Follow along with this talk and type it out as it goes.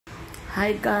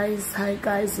Hi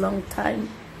guys, long time.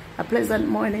 A pleasant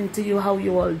morning to you. How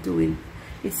you all doing?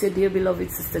 It's your dear beloved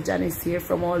sister Janice here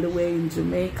from all the way in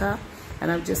Jamaica,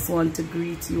 and I just want to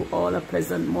greet you all a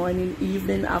pleasant morning,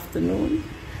 evening, afternoon,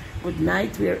 good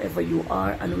night, wherever you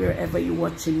are and wherever you're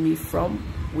watching me from,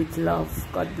 with love.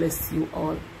 God bless you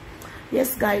all.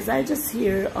 Yes guys, I'm just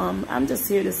here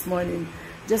this morning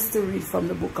just to read from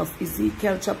the book of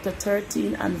Ezekiel chapter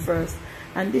 13 and verse,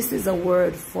 and this is a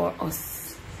word for us.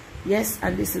 Yes,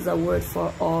 and this is a word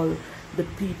for all the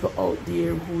people out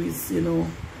there who is,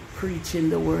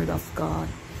 preaching the word of God.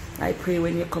 I pray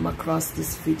when you come across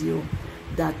this video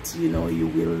that, you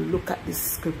will look at this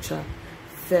scripture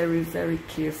very, very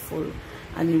careful,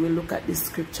 and you will look at this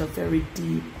scripture very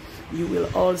deep. You will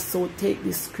also take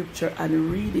this scripture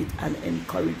and read it and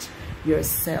encourage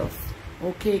yourself.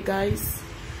 Okay, guys?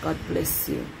 God bless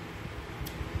you.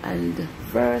 And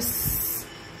verse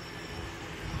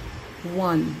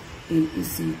 1 in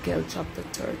Ezekiel chapter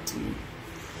 13.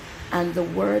 And the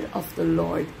word of the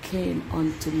Lord came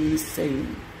unto me,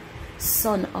 saying,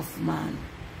 Son of man,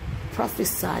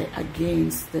 prophesy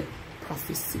against the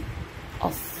prophecy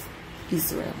of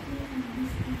Israel,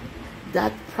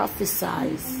 that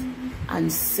prophesies, and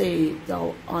say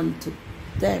thou unto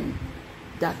them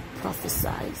that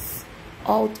prophesies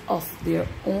out of their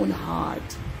own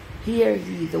heart, hear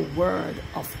ye the word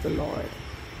of the Lord.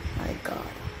 My God.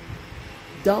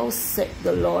 Thus saith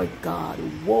the Lord God,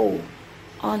 woe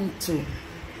unto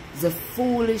the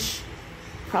foolish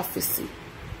prophecy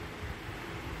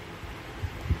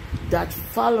that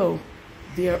follow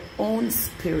their own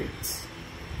spirit,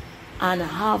 and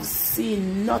have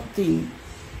seen nothing,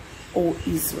 O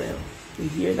Israel. You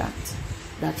hear that?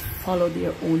 That follow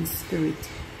their own spirit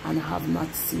and have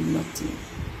not seen nothing.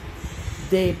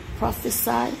 They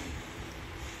prophesy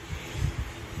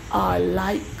are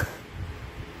like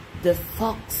the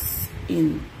fox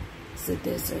in the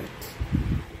desert.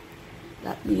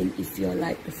 That means if you're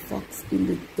like the fox in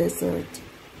the desert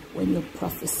when you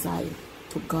prophesy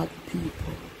to God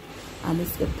people, and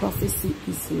if the prophecy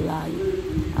is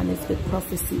lying, and if the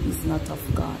prophecy is not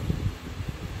of God,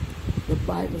 the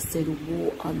Bible said,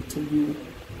 woe unto you.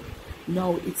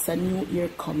 Now it's a new year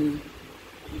coming,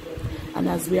 and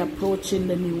as we are approaching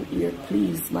the new year,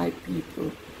 please, my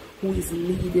people, who is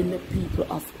leading the people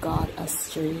of God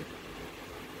astray,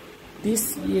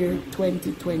 this year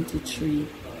 2023,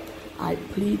 I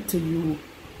plead to you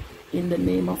in the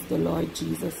name of the Lord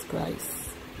Jesus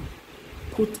Christ,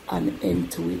 put an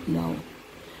end to it now.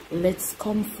 Let's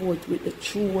come forth with the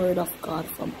true word of God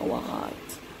from our heart,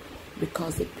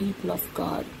 because the people of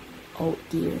God out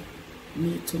there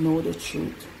need to know the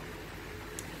truth.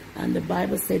 And the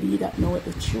Bible said, he that knoweth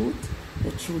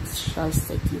the truth shall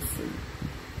set you free.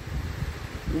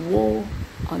 Woe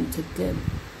unto them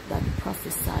that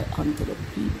prophesy unto the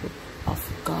people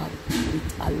of God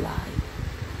with a lie.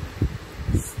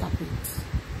 Stop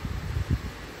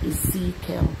it.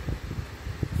 Ezekiel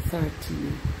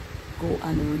 13. Go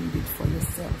and read it for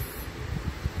yourself.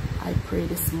 I pray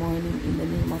this morning in the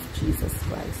name of Jesus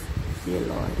Christ, dear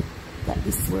Lord, that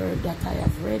this word that I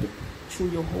have read through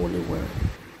your holy word,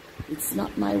 it's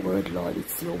not my word, Lord,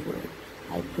 it's your word.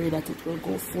 I pray that it will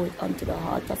go forth unto the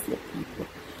heart of your people,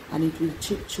 and it will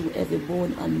chip through every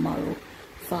bone and marrow.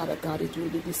 Father God, it will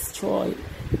be destroyed.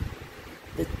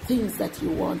 The things that you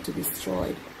want to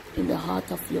destroy in the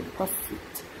heart of your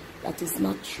prophet that is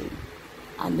not true,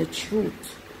 and the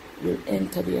truth will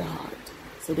enter their heart,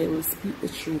 so they will speak the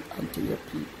truth unto your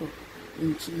people.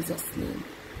 In Jesus' name.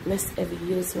 Bless every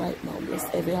ears right now.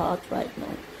 Bless every heart right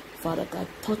now. Father God,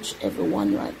 touch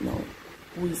everyone right now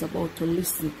who is about to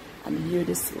listen and hear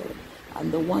this word.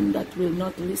 And the one that will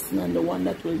not listen and the one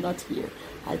that will not hear,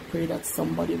 I pray that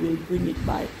somebody will bring it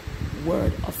by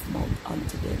word of mouth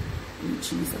unto them. In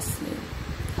Jesus' name.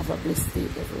 Have a blessed day,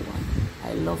 everyone.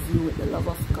 I love you with the love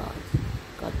of God.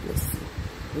 God bless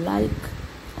you. Like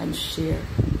and share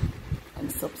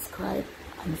and subscribe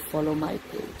and follow my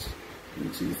page.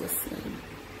 In Jesus' name.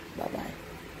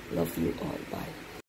 Bye-bye. Love you all. Bye.